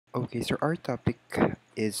Okay, so our topic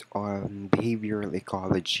is on behavioral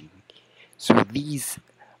ecology. So this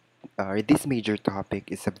major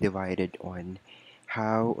topic is subdivided on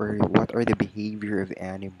how or what are the behavior of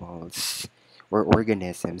animals or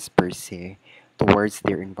organisms per se towards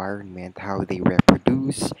their environment, how they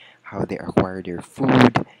reproduce, how they acquire their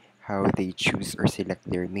food, how they choose or select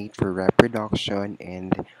their mate for reproduction,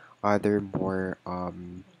 and other more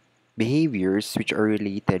behaviors which are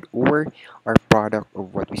related or are product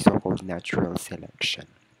of what we so-called natural selection.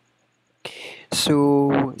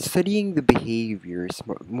 So, studying the behaviors,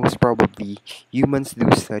 most probably humans do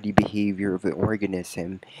study behavior of the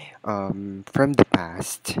organism from the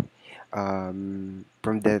past, from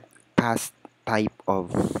the past type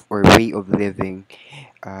of or way of living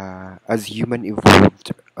as human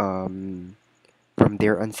evolved from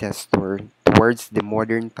their ancestor towards the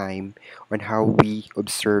modern time on how we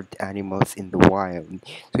observed animals in the wild.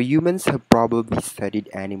 So humans have probably studied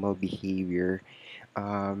animal behavior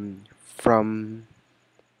from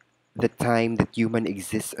the time that human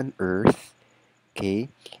exists on Earth, okay?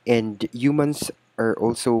 And humans are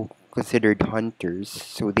also considered hunters,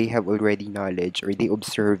 so they have already knowledge or they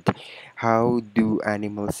observed how do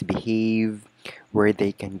animals behave, where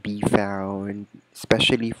they can be found,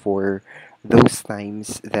 especially for those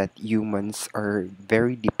times that humans are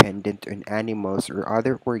very dependent on animals or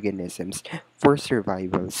other organisms for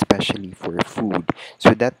survival, especially for food.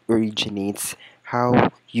 So that originates how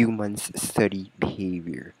humans study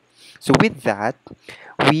behavior. So with that,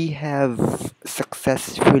 we have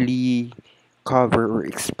successfully covered or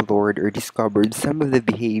explored or discovered some of the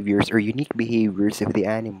behaviors or unique behaviors of the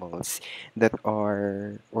animals that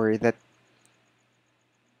are or that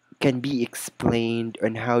can be explained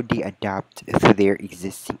on how they adapt to their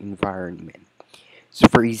existing environment. So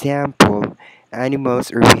for example,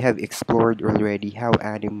 animals or we have explored already how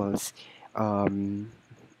animals um,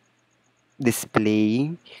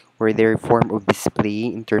 display or their form of display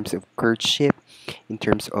in terms of courtship, in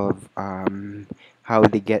terms of how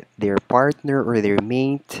they get their partner or their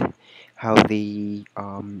mate, how they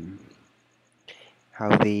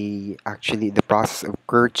actually the process of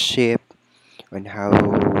courtship, on how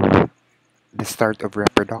the start of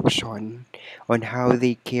reproduction, on how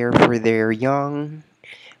they care for their young,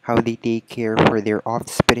 how they take care for their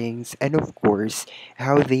offsprings, and of course,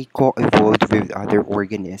 how they co-evolve with other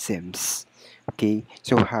organisms. Okay,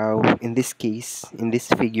 so how in this case, in this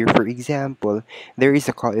figure, for example, there is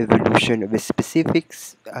a co-evolution of a specific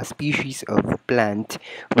species of plant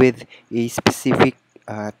with a specific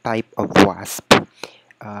type of wasp.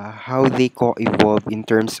 How they co-evolve in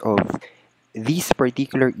terms of this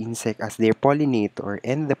particular insect as their pollinator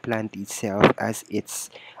and the plant itself as its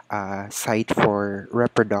site for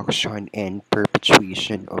reproduction and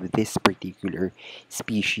perpetuation of this particular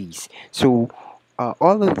species. So,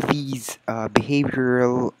 all of these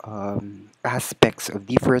behavioral aspects of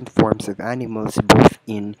different forms of animals, both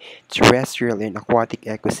in terrestrial and aquatic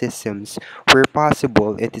ecosystems, were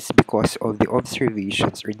possible. It is because of the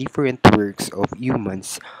observations or different works of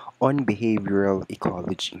humans on behavioral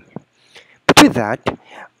ecology. But with that,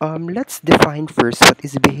 let's define first what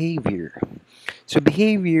is behavior. So,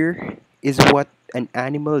 behavior is what an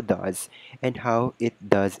animal does and how it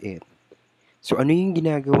does it. So, ano yung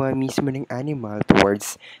ginagawa mismo ng animal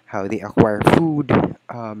towards how they acquire food,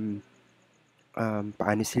 paano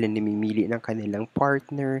sila namimili ng kanilang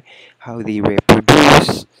partner, how they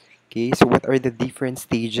reproduce. Okay, so what are the different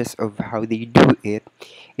stages of how they do it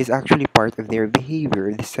is actually part of their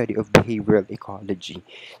behavior, the study of behavioral ecology.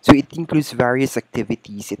 So it includes various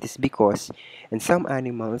activities. It is because in some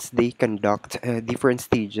animals, they conduct different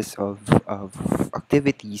stages of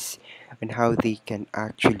activities and how they can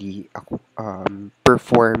actually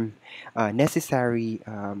perform necessary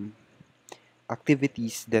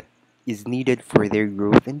activities that is needed for their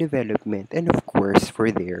growth and development and of course for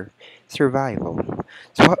their survival.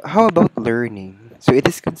 So how about learning? So it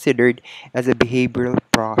is considered as a behavioral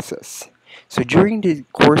process. So during the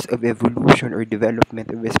course of evolution or development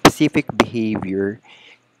of a specific behavior,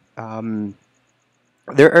 um,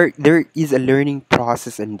 there is a learning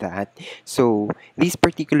process in that. So this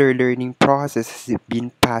particular learning process has been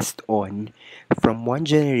passed on from one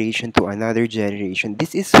generation to another generation.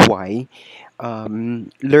 This is why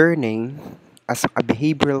learning as a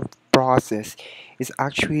behavioral process is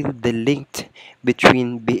actually the link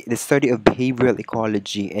between the study of behavioral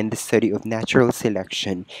ecology and the study of natural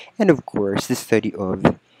selection and of course the study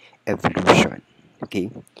of evolution.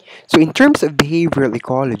 Okay, so in terms of behavioral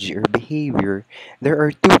ecology or behavior, there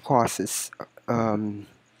are two causes. Um,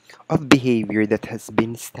 of behavior that has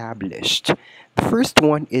been established. The first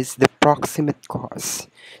one is the proximate cause.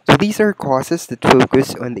 So these are causes that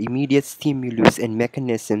focus on the immediate stimulus and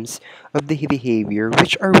mechanisms of the behavior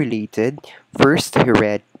which are related first to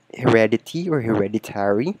heredity or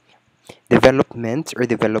hereditary, development or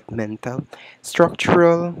developmental,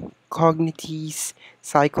 structural, cognitive,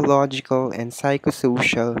 psychological, and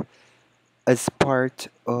psychosocial as part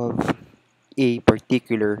of a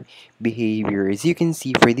particular behavior. As you can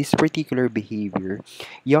see, for this particular behavior,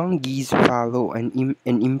 young geese follow an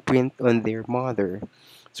imprint on their mother.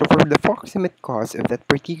 So, for the proximate cause of that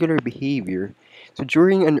particular behavior, so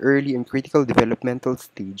during an early and critical developmental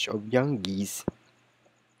stage of young geese,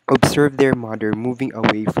 observe their mother moving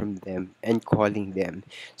away from them and calling them.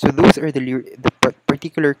 So, those are the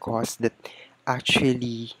particular cause that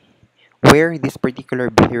actually where this particular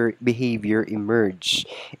behavior emerge.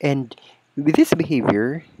 And with this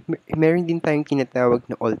behavior, meron din tayong tinatawag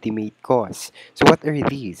na ultimate cause. So what are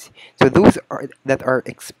these? So those are that are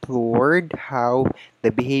explored how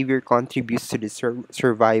the behavior contributes to the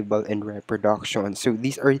survival and reproduction. So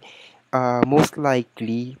these are most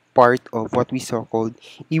likely part of what we so called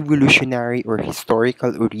evolutionary or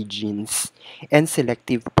historical origins and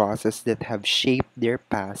selective process that have shaped their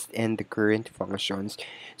past and the current functions.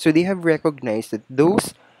 So they have recognized that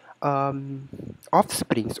those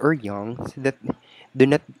offsprings or youngs that do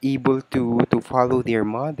not able to follow their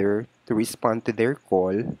mother to respond to their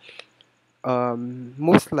call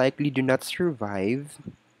most likely do not survive.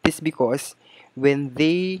 This because when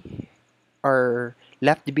they are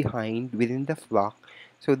left behind within the flock,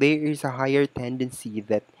 so there is a higher tendency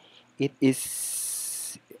that it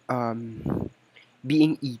is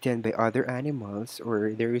being eaten by other animals,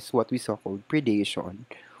 or there is what we so called predation,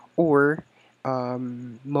 or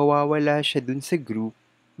mawawala siya dun sa group,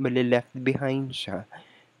 malileft behind siya.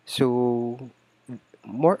 So,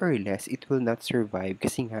 more or less, it will not survive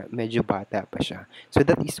kasi nga medyo bata pa siya. So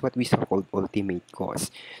that is what we so-called ultimate cause.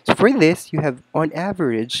 So for this, you have on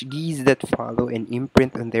average, geese that follow an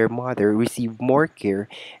imprint on their mother receive more care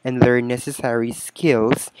and learn necessary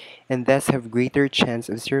skills and thus have greater chance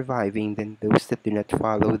of surviving than those that do not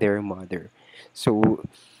follow their mother. So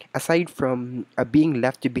aside from being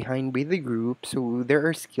left behind by the group, so there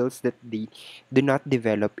are skills that they do not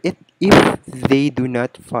develop it if they do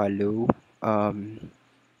not follow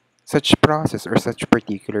such process or such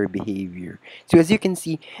particular behavior. So as you can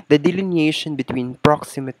see, the delineation between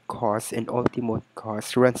proximate cause and ultimate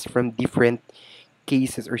cause runs from different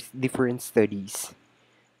cases or different studies.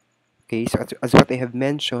 Okay, so as what I have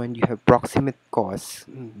mentioned, you have proximate cause,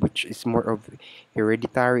 which is more of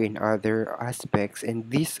hereditary and other aspects, and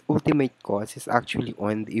this ultimate cause is actually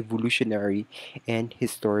on the evolutionary and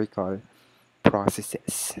historical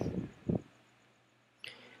processes.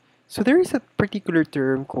 So there is a particular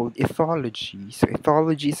term called ethology. So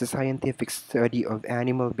ethology is a scientific study of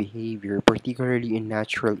animal behavior, particularly in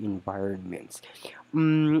natural environments.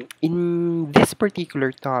 In this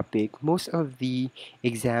particular topic, most of the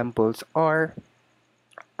examples are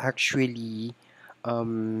actually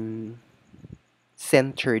um,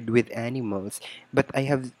 centered with animals, but I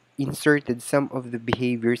have inserted some of the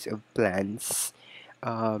behaviors of plants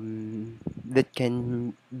that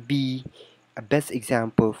can be a best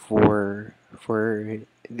example for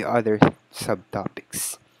the other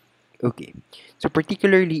subtopics. Okay, so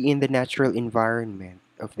particularly in the natural environment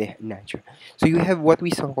of the nature. So you have what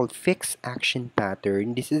we so called fixed action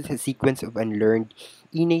pattern. This is a sequence of unlearned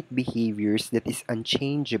innate behaviors that is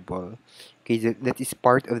unchangeable. Okay, that is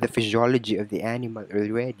part of the physiology of the animal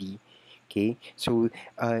already. Okay, so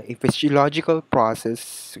a physiological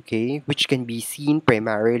process, okay, which can be seen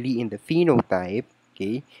primarily in the phenotype,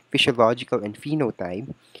 okay, physiological and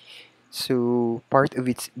phenotype, so part of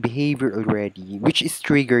its behavior already, which is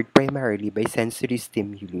triggered primarily by sensory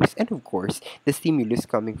stimulus, and of course, the stimulus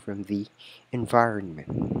coming from the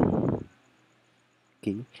environment.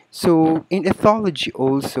 Okay, so in ethology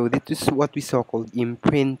also, this is what we so called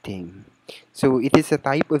imprinting. So it is a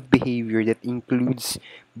type of behavior that includes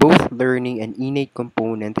both learning and innate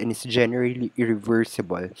component and is generally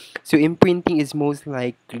irreversible. So imprinting is most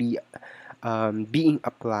likely being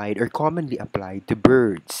applied or commonly applied to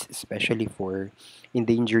birds, especially for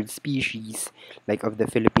endangered species like of the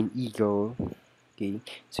Philippine eagle. Okay?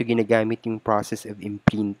 So, ginagamit yung process of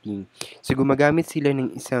imprinting. So, gumagamit sila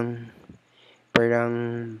ng isang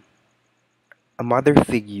parang a mother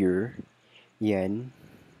figure, yan,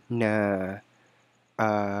 na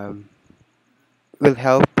um, will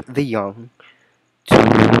help the young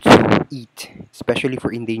to eat, especially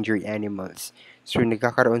for endangered animals. So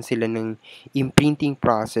nagkakaroon sila ng imprinting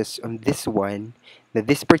process on this one, that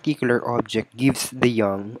this particular object gives the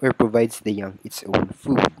young or provides the young its own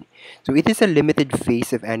food. So it is a limited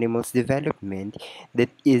phase of animals' development that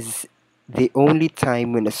is the only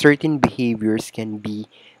time when a certain behaviors can be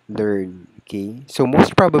learned. Okay, so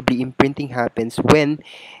most probably imprinting happens when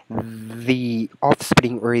the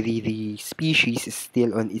offspring or the species is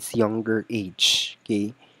still on its younger age.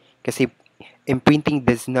 Okay, kasi imprinting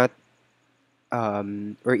does not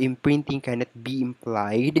or imprinting cannot be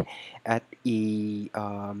implied at a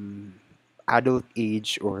adult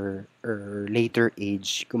age or later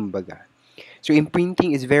age, kumbaga. So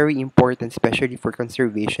imprinting is very important, especially for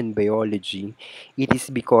conservation biology. It is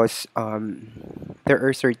because there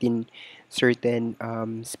are certain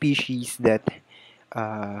species that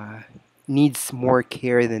uh, needs more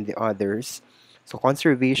care than the others. So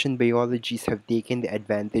conservation biologists have taken the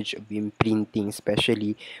advantage of imprinting,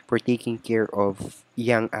 especially for taking care of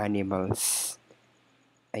young animals.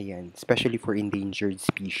 Ayan, especially for endangered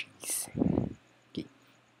species. Okay.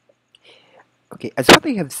 Okay, as what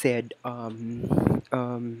I have said,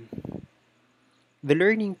 the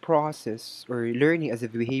learning process or learning as a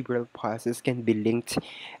behavioral process can link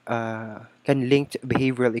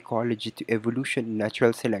behavioral ecology to evolution and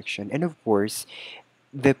natural selection, and of course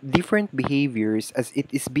the different behaviors as it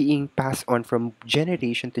is being passed on from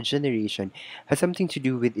generation to generation has something to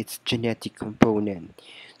do with its genetic component.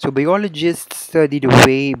 So biologists study the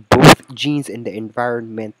way both genes and the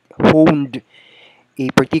environment honed a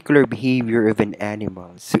particular behavior of an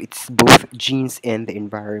animal. So it's both genes and the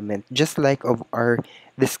environment, just like of our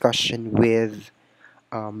discussion with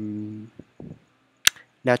um,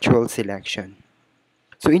 natural selection.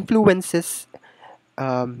 So influences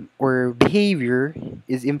or behavior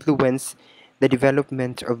is influence the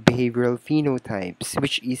development of behavioral phenotypes,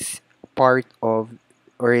 which is part of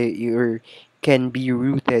or can be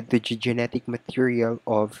rooted to the genetic material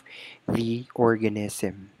of the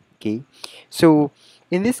organism. Okay, so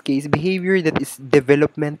in this case, behavior that is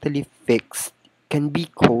developmentally fixed can be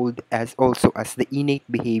called as also as the innate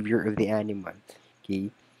behavior of the animal. Okay,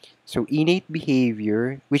 so innate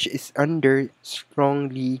behavior, which is under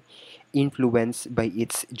strongly influenced by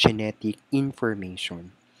its genetic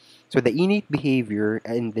information. So the innate behavior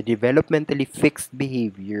and the developmentally fixed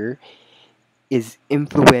behavior is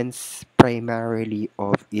influenced primarily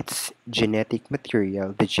of its genetic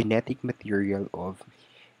material, the genetic material of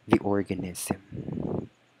the organism.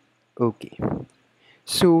 Okay.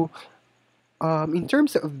 So in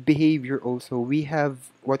terms of behavior also, we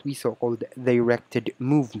have what we so called directed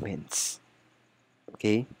movements.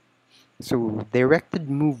 Okay. So directed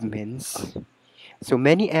movements. So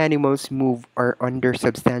many animals move are under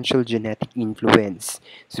substantial genetic influence.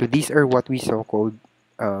 So these are what we so called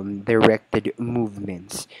directed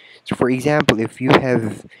movements. So for example, if you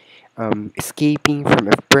have escaping from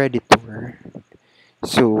a predator,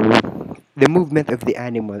 so the movement of the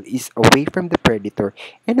animal is away from the predator,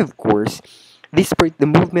 and of course, the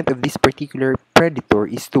movement of this particular predator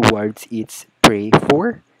is towards its prey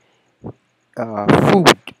for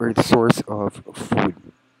food or the source of food.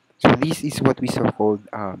 So this is what we so called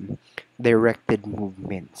directed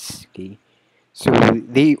movements. Okay, so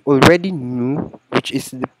they already knew which is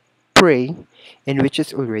the prey and which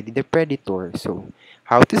is already the predator. So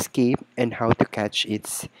how to escape and how to catch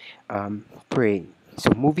its prey.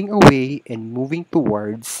 So moving away and moving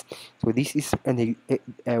towards. So this is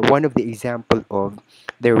one of the example of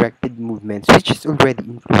directed movements, which is already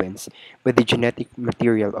influenced by the genetic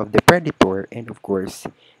material of the predator and of course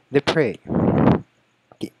the prey.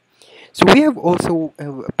 Okay. So we have also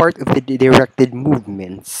a part of the directed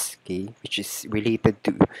movements, okay, which is related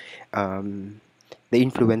to the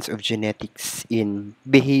influence of genetics in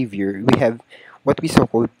behavior. We have what we so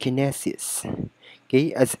called kinesis,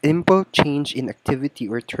 okay, a simple change in activity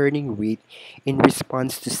or turning rate in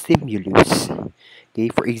response to stimulus. Okay,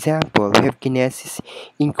 for example, we have kinesis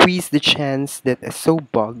increase the chance that a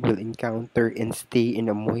soap bug will encounter and stay in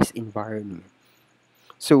a moist environment.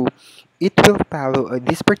 So it will follow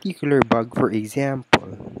this particular bug, for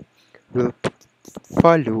example, will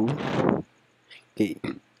follow okay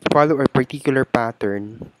follow a particular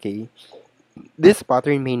pattern. Okay, this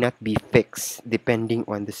pattern may not be fixed depending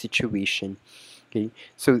on the situation. Okay,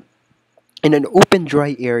 so in an open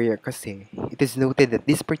dry area kasi, it is noted that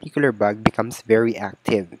this particular bug becomes very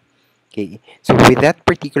active. Okay, so with that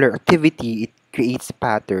particular activity, it creates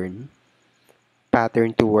pattern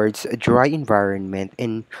towards a dry environment,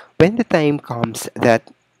 and when the time comes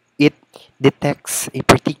that it detects a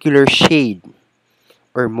particular shade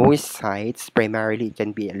or moist sites, primarily it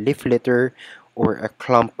can be a leaf litter or a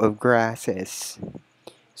clump of grasses.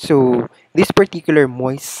 So this particular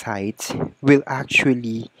moist site will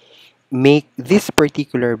actually make this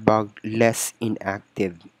particular bug less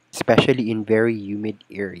inactive, especially in very humid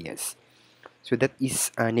areas. So that is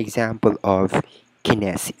an example of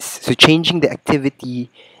kinesis. So changing the activity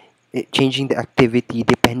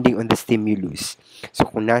depending on the stimulus. So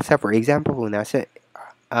kung nasa, for example, kung nasa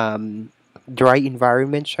dry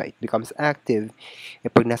environment siya, it becomes active.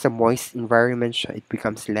 And pag nasa moist environment siya, it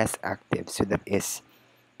becomes less active. So that is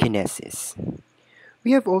kinesis.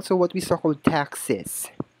 We have also what we so-called taxis.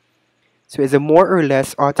 So it's a more or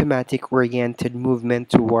less automatic oriented movement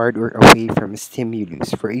toward or away from a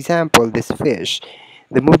stimulus. For example, this fish,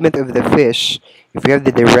 the movement of the fish, if we have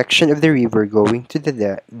the direction of the river going to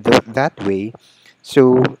that way,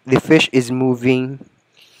 so the fish is moving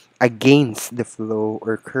against the flow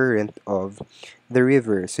or current of the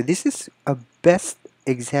river. So this is a best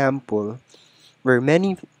example where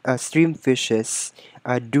many stream fishes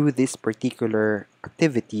do this particular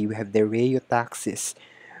activity. We have the rheotaxis,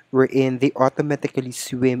 wherein they automatically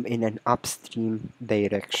swim in an upstream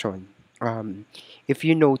direction. If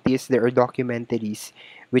you notice, there are documentaries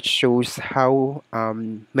which shows how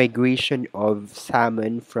migration of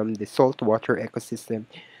salmon from the saltwater ecosystem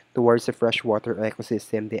towards the freshwater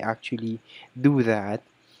ecosystem, they actually do that.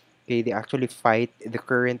 Okay, they actually fight the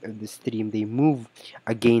current of the stream. They move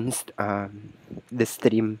against the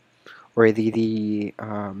stream or the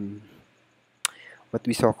what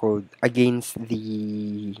we so called against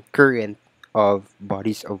the current of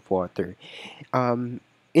bodies of water.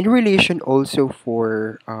 In relation also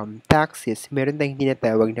for taxis, meron tayong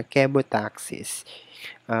tinatawag na chemotaxis.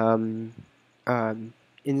 Um,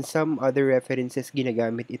 in some other references,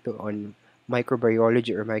 ginagamit ito on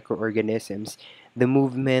microbiology or microorganisms. The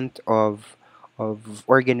movement of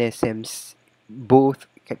organisms both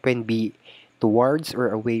can be towards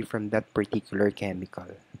or away from that particular chemical.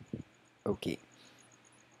 Okay,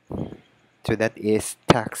 so that is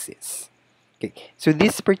taxis. Okay, so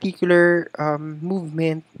this particular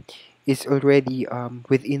movement is already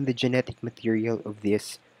within the genetic material of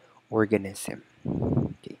this organism.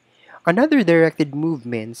 Okay. Another directed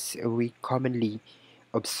movements we commonly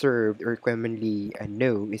observed or commonly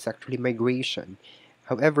know is actually migration.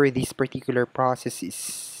 However, this particular process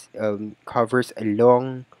covers a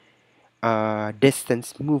long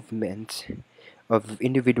distance movement of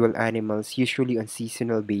individual animals, usually on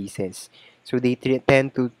seasonal basis. So they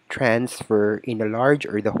tend to transfer in a large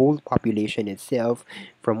or the whole population itself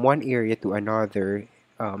from one area to another,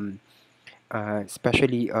 um,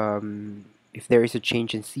 especially if there is a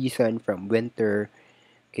change in season from winter.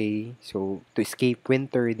 Okay, so to escape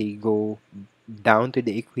winter, they go down to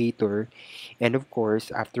the equator, and of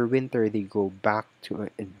course, after winter, they go back to.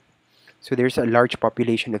 So there's a large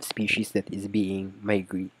population of species that is being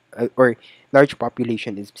migrate, or large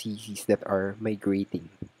population of species that are migrating.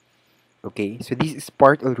 Okay, so this is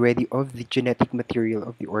part already of the genetic material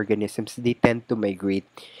of the organisms. They tend to migrate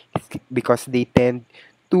because they tend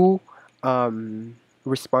to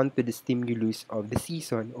respond to the stimulus of the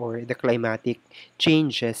season or the climatic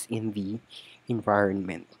changes in the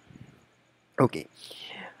environment. Okay,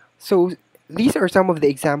 so these are some of the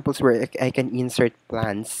examples where I can insert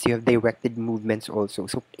plants. You have directed movements also.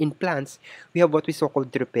 So in plants, we have what we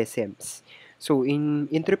so-called tropisms. So in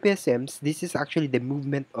tropisms, this is actually the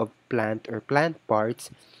movement of plant or plant parts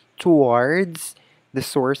towards the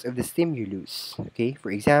source of the stimulus. Okay,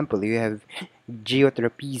 for example, you have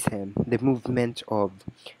geotropism, the movement of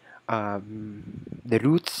the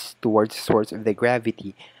roots towards the source of the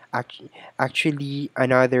gravity. Actually,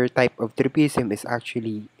 another type of tropism is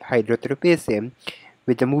actually hydrotropism,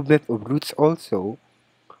 with the movement of roots also,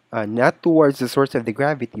 not towards the source of the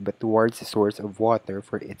gravity, but towards the source of water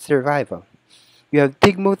for its survival. You have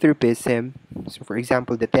thigmotropism, so for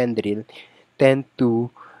example, the tendril tend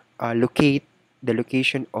to locate the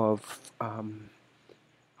location of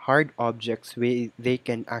hard objects where they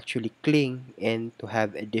can actually cling and to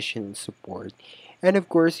have additional support. And of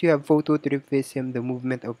course, you have phototropism, the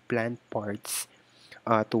movement of plant parts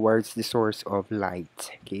towards the source of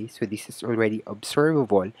light. Okay, so this is already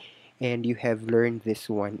observable, and you have learned this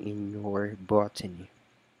one in your botany.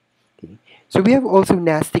 Okay. So we have also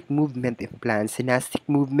nastic movement in plants. Nastic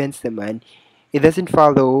movements naman, it doesn't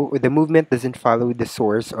follow, or the movement doesn't follow the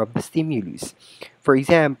source of the stimulus. For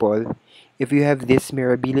example, if you have this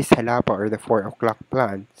Mirabilis halapa or the 4 o'clock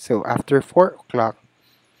plant, so after 4 o'clock,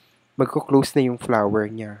 magko-close na yung flower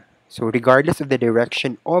niya. So regardless of the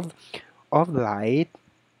direction of light,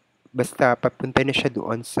 basta papunta na siya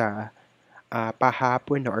doon sa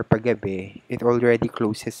pahapon or paggabi, it already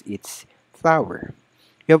closes its flower.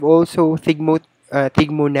 You have also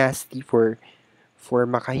thigmonasty for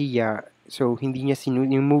makahiya. So,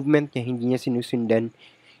 yung movement niya, hindi niya sinusundan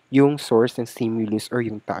yung source ng stimulus or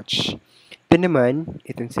yung touch. Ito naman,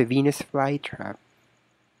 itong sa Venus flytrap.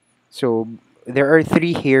 So, there are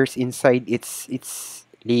three hairs inside its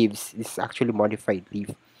leaves. This is actually modified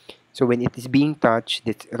leaf. So, when it is being touched,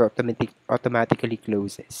 it automatically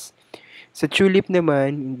closes. Sa tulip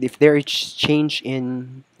naman, if there is change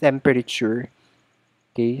in temperature,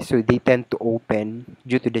 okay, so they tend to open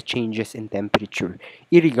due to the changes in temperature,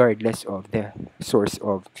 irregardless of the source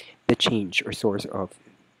of the change or source of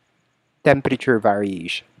temperature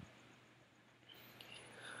variation.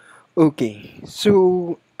 Okay,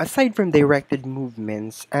 so aside from directed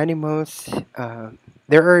movements,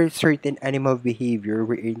 there are certain animal behavior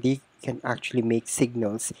where they can actually make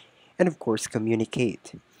signals and, of course,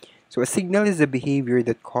 communicate. So, a signal is a behavior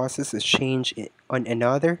that causes a change on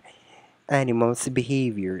another animals'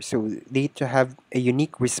 behavior. So they to have a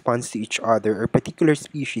unique response to each other, or particular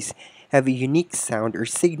species have a unique sound or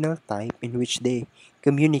signal type in which they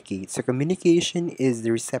communicate. So communication is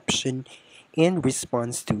the reception and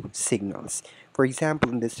response to signals. For example,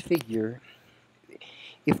 in this figure,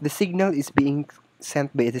 if the signal is being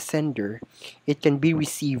sent by the sender, it can be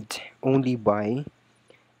received only by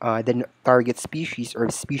the target species or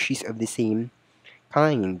species of the same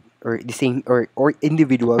kind, or the same, or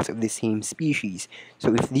individuals of the same species.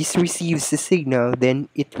 So if this receives the signal, then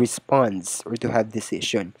it responds or to have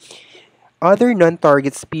decision. Other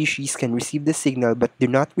non-target species can receive the signal but do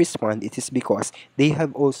not respond. It is because they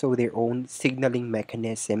have also their own signaling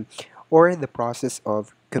mechanism or the process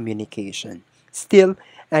of communication. Still,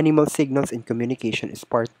 animal signals and communication is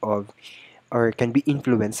part of or can be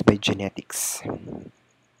influenced by genetics.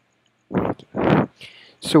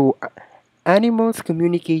 So, animals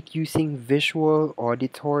communicate using visual,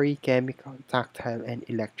 auditory, chemical, tactile, and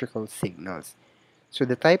electrical signals. So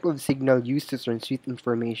the type of signal used to transmit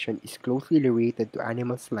information is closely related to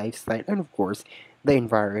animals' lifestyle and, of course, the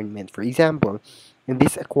environment. For example, in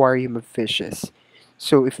this aquarium of fishes,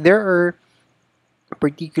 so if there are a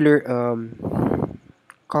particular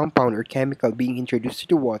compound or chemical being introduced to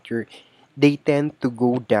the water, they tend to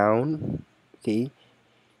go down. Okay,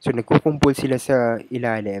 so nagkukumpul sila sa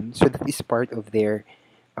ilalim. So that is part of their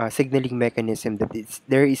signaling mechanism that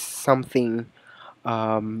there is something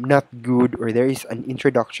not good, or there is an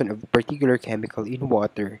introduction of a particular chemical in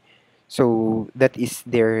water. So that is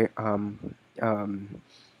their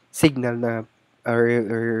signal na,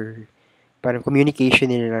 or parang communication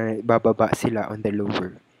nila na bababa sila on the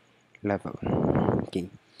lower level. Okay.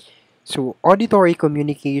 So, auditory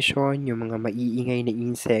communication, yung mga maiingay na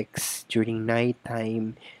insects during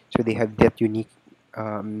nighttime. So, they have that unique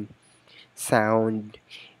sound,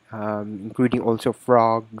 including also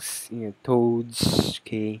frogs, toads,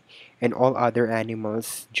 okay, and all other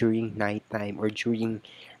animals during nighttime or during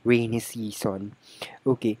rainy season.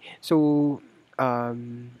 Okay, so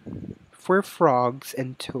for frogs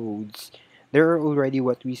and toads, there are already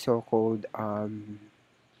what we so called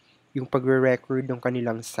yung pagre-record ng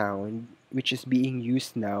kanilang sound, which is being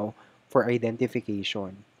used now for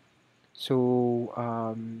identification. So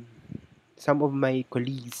some of my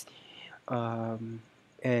colleagues and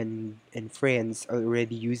friends are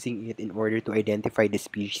already using it in order to identify the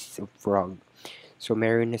species of frog. So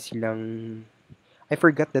meron na silang, I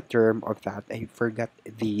forgot the term of that. I forgot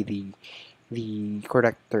the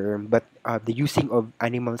correct term, but the using of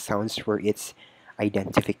animal sounds for its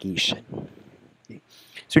identification. Okay.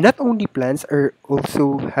 So not only plants are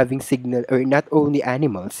also having signal, or not only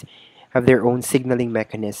animals have their own signaling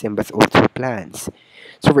mechanism, but also plants.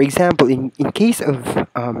 So for example, in case of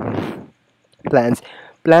plants,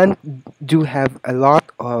 plants do have a lot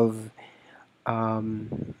of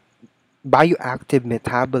um, bioactive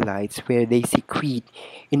metabolites where they secrete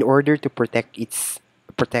in order to protect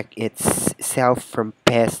itself from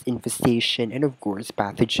pest infestation and, of course,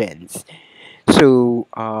 pathogens. So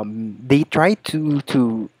they try to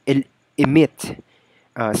emit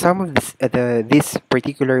some of this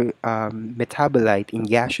particular metabolite in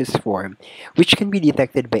gaseous form, which can be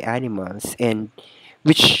detected by animals and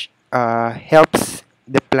which helps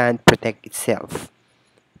the plant protect itself,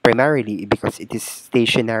 primarily because it is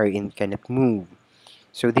stationary and cannot move.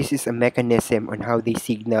 So this is a mechanism on how they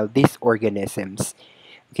signal these organisms,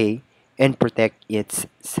 okay, and protect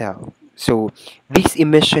itself. So this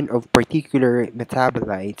emission of particular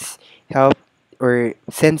metabolites help or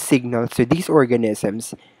send signals to these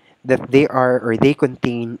organisms that they are, or they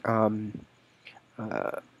contain uh,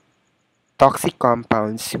 toxic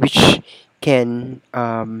compounds which can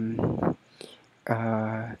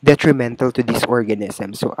detrimental to this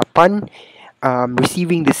organism. So upon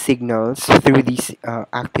receiving the signals through these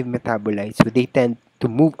active metabolites, so they tend to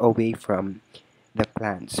move away from the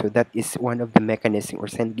plant. So that is one of the mechanism or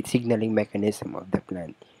signaling mechanism of the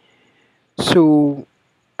plant. So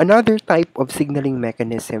another type of signaling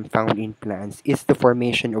mechanism found in plants is the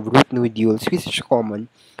formation of root nodules, which is common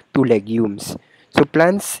to legumes. So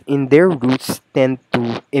plants in their roots tend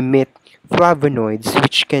to emit flavonoids,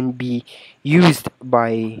 which can be used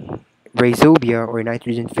by rhizobia or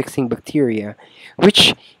nitrogen fixing bacteria,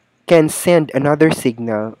 which can send another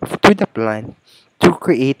signal to the plant to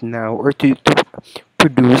create now or to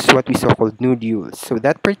produce what we so called nodules. So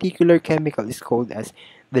that particular chemical is called as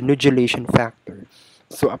the nodulation factor.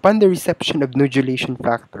 So upon the reception of nodulation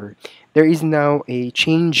factor, there is now a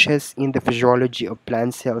changes in the physiology of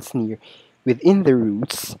plant cells near within the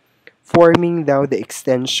roots, forming now the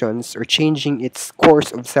extensions or changing its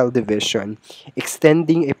course of cell division,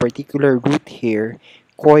 extending a particular root hair,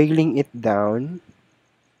 coiling it down,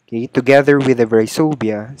 okay, together with the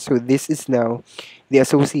rhizobia. So this is now the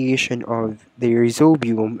association of the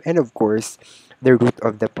rhizobium and of course the root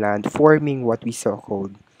of the plant, forming what we so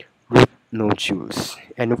called root nodules.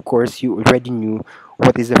 And of course you already knew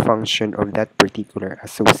what is the function of that particular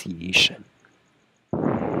association.